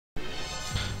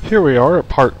Here we are at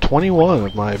part 21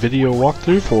 of my video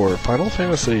walkthrough for Final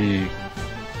Fantasy.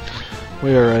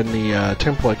 We are in the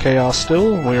Temple of Chaos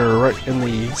still, and we are right in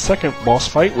the second boss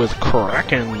fight with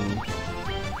Kraken.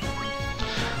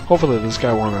 Hopefully this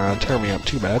guy won't tear me up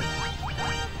too bad.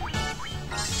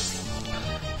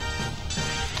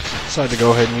 Decided to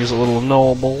go ahead and use a little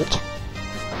null bolt.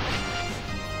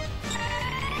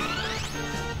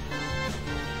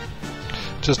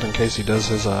 Just in case he does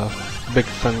his big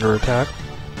thunder attack.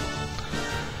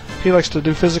 He likes to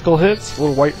do physical hits,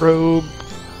 little white robe,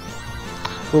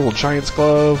 little giant's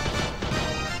glove.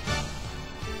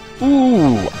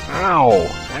 Ooh, ow,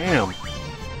 damn.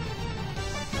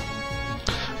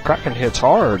 Kraken hits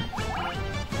hard.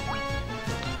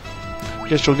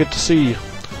 Guess you'll get to see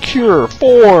Cure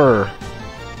 4.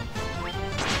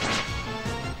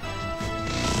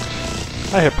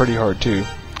 I hit pretty hard too.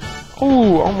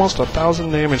 Ooh, almost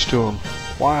 1,000 damage to him.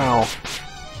 Wow.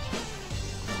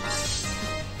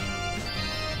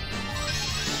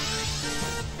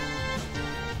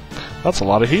 That's a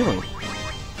lot of healing.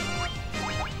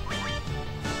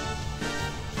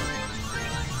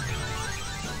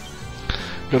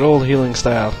 Good old healing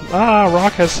staff. Ah,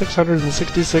 Rock has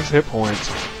 666 hit points.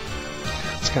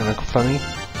 It's kind of funny.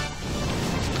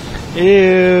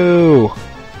 Ew.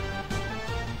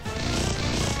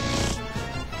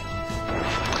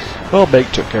 Well,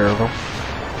 Bake took care of him.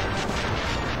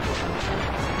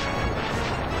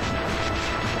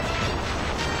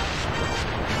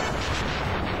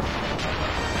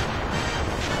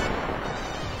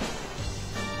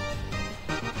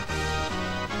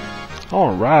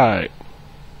 Alright.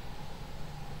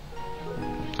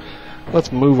 Let's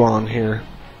move on here.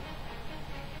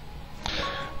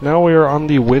 Now we are on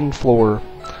the wind floor.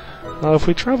 If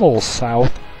we travel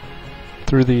south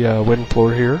through the wind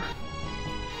floor here,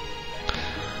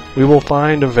 we will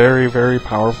find a very, very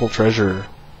powerful treasure.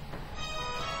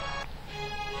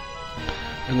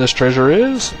 And this treasure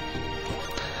is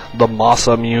the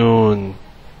Masamune.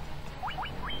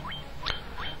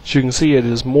 As you can see, it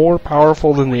is more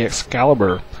powerful than the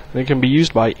Excalibur, and it can be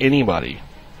used by anybody.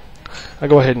 I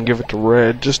go ahead and give it to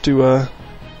Red just to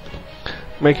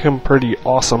make him pretty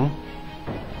awesome.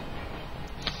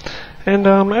 And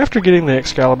after getting the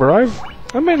Excalibur, I've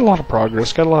made a lot of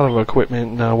progress, got a lot of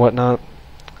equipment and whatnot.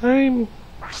 I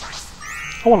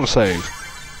want to save.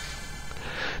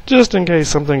 Just in case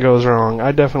something goes wrong,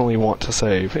 I definitely want to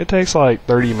save. It takes like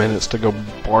 30 minutes to go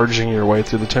barging your way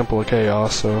through the Temple of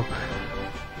Chaos, so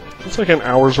it's like an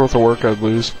hour's worth of work I'd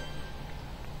lose.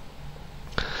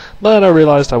 But I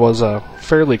realized I was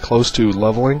fairly close to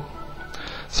leveling,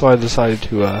 so I decided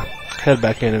to head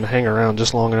back in and hang around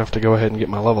just long enough to go ahead and get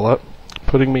my level up,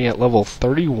 putting me at level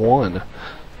 31.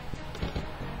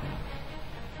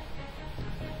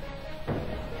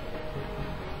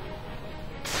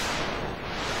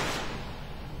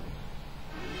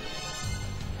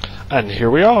 And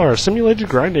here we are, simulated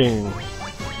grinding.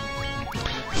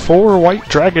 4 white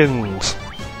dragons.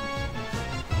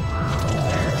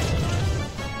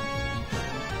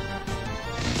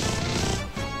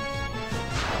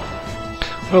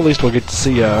 Well, at least we'll get to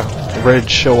see Red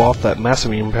show off that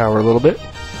Masamune power a little bit.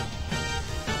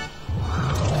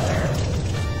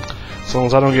 As long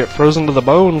as I don't get frozen to the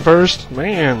bone first,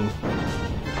 man.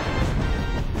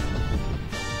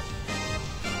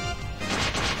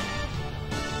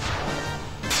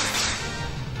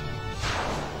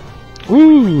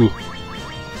 Woo!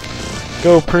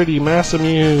 Go pretty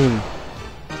Masamune!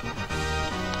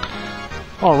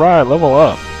 Alright, level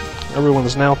up. Everyone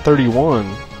is now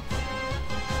 31.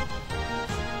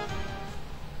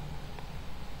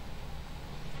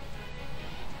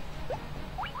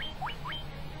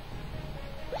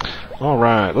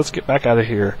 Alright, let's get back out of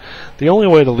here. The only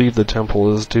way to leave the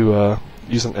temple is to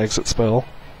use an exit spell.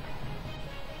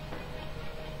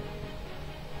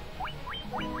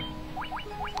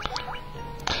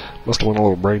 Must have went a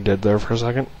little brain dead there for a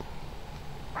second.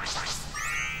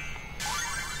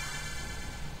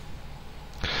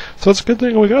 So it's a good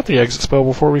thing we got the exit spell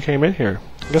before we came in here.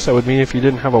 I guess that would mean if you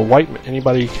didn't have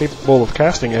anybody capable of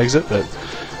casting exit, that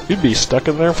you'd be stuck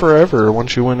in there forever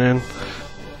once you went in.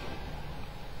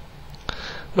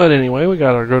 But anyway, we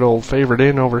got our good old favorite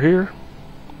inn over here.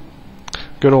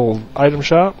 Good old item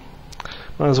shop.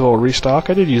 Might as well restock.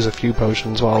 I did use a few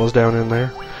potions while I was down in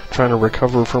there, trying to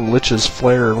recover from Lich's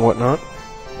flare and whatnot.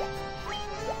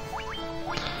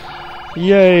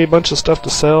 Yay, bunch of stuff to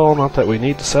sell. Not that we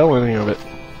need to sell any of it.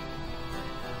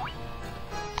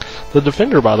 The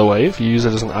Defender, by the way, if you use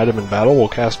it as an item in battle, will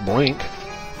cast Blink.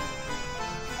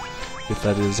 If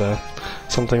that is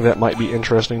something that might be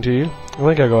interesting to you. I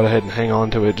think I'll go ahead and hang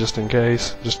on to it just in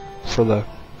case, just for the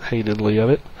hatedly of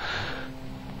it.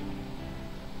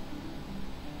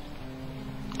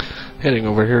 Heading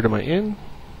over here to my inn.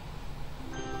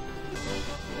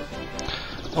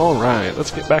 Alright,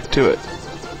 let's get back to it.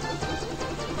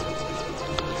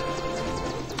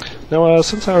 Now,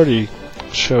 since I already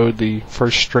showed the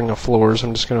first string of floors,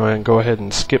 I'm just going to go ahead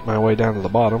and skip my way down to the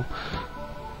bottom.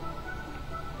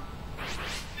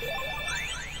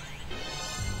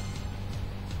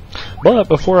 But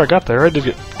before I got there, I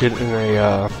did get in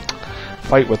a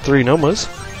fight with 3 Nomas.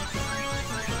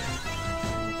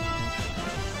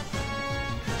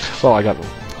 Well, I got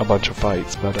a bunch of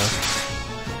fights, but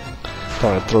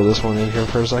thought I'd throw this one in here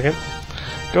for a second.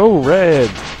 Go Red!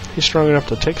 He's strong enough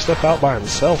to take stuff out by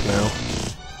himself now.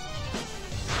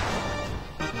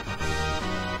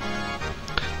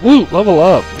 Woo! Level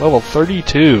up! Level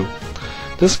 32.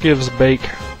 This gives Bake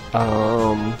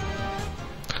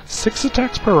 6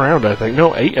 attacks per round, I think.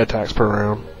 No, 8 attacks per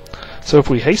round. So if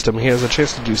we haste him, he has a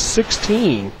chance to do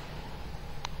 16.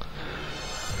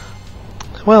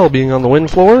 Well, being on the win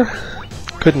floor,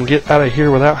 couldn't get out of here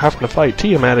without having to fight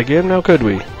Tiamat again, now could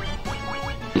we?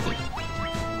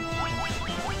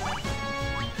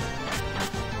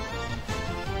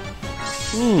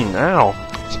 Ow.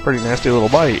 It's a pretty nasty little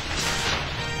bite.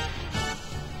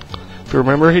 If you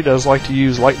remember, he does like to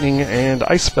use lightning and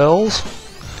ice spells.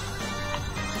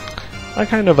 I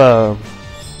kind of go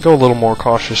a little more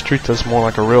cautious, treat this more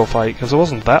like a real fight, because it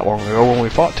wasn't that long ago when we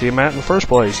fought Tiamat in the first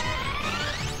place.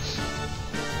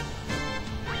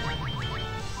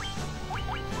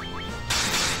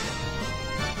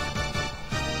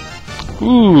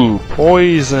 Ooh,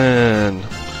 poison!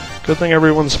 Good thing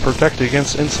everyone's protected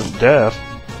against instant death.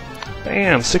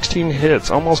 Bam, 16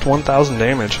 hits, almost 1,000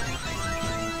 damage.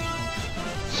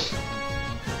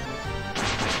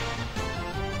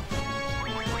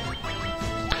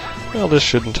 Well, this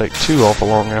shouldn't take too awful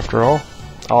long after all.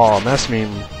 Aw,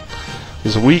 Messmine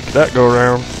is weak that go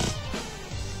round.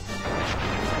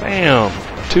 Bam!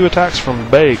 2 attacks from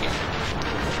Bake.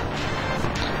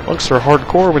 Looks are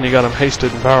hardcore when you got him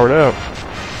hasted and powered up.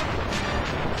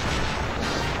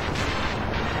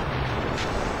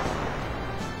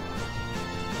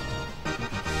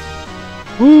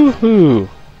 Woohoo!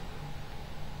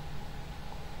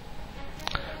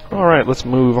 Alright, let's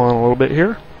move on a little bit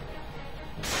here.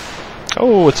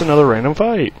 Oh, it's another random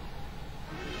fight.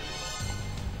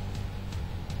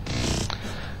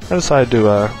 I decided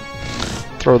to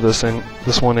throw this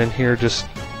one in here just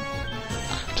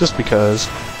because.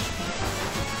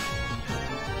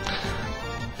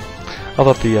 I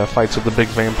thought the fights with the big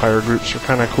vampire groups were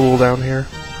kind of cool down here,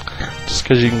 just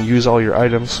because you can use all your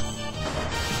items.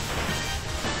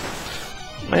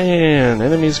 Man,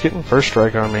 enemies getting first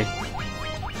strike on me.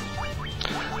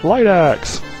 Light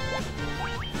axe.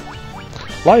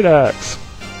 Light axe.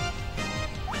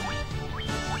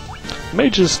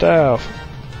 Mage's staff.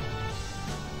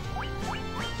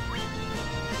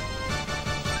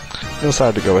 I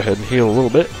decided to go ahead and heal a little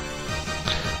bit.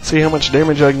 See how much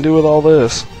damage I can do with all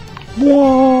this.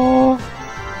 Whoa!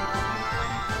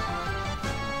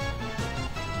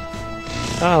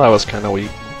 Ah, that was kind of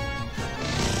weak.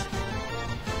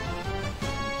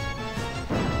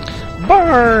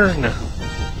 Burn!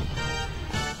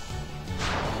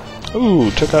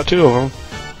 Ooh, took out 2 of them.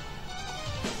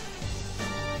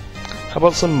 How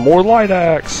about some more light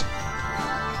axe?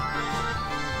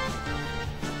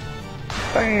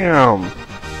 Bam!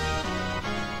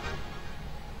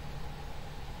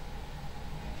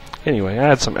 Anyway, I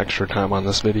had some extra time on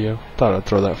this video. Thought I'd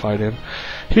throw that fight in.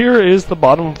 Here is the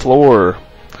bottom floor,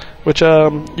 which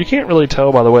you can't really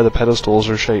tell by the way the pedestals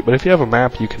are shaped, but if you have a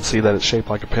map you can see that it's shaped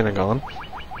like a pentagon.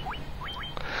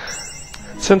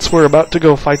 Since we're about to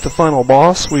go fight the final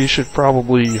boss, we should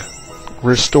probably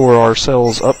restore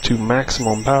ourselves up to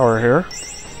maximum power here.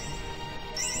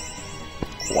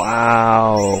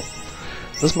 Wow.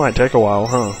 This might take a while,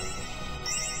 huh?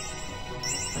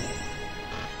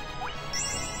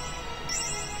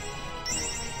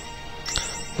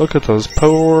 Look at those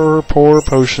poor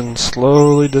potions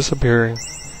slowly disappearing.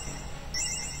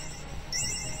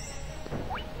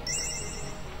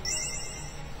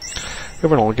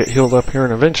 Everyone will get healed up here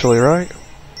and eventually, right?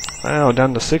 Wow,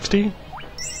 down to 60?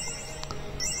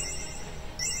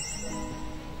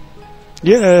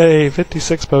 Yay!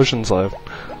 56 potions left.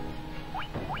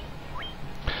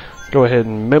 Go ahead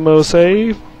and memo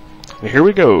save. And here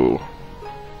we go.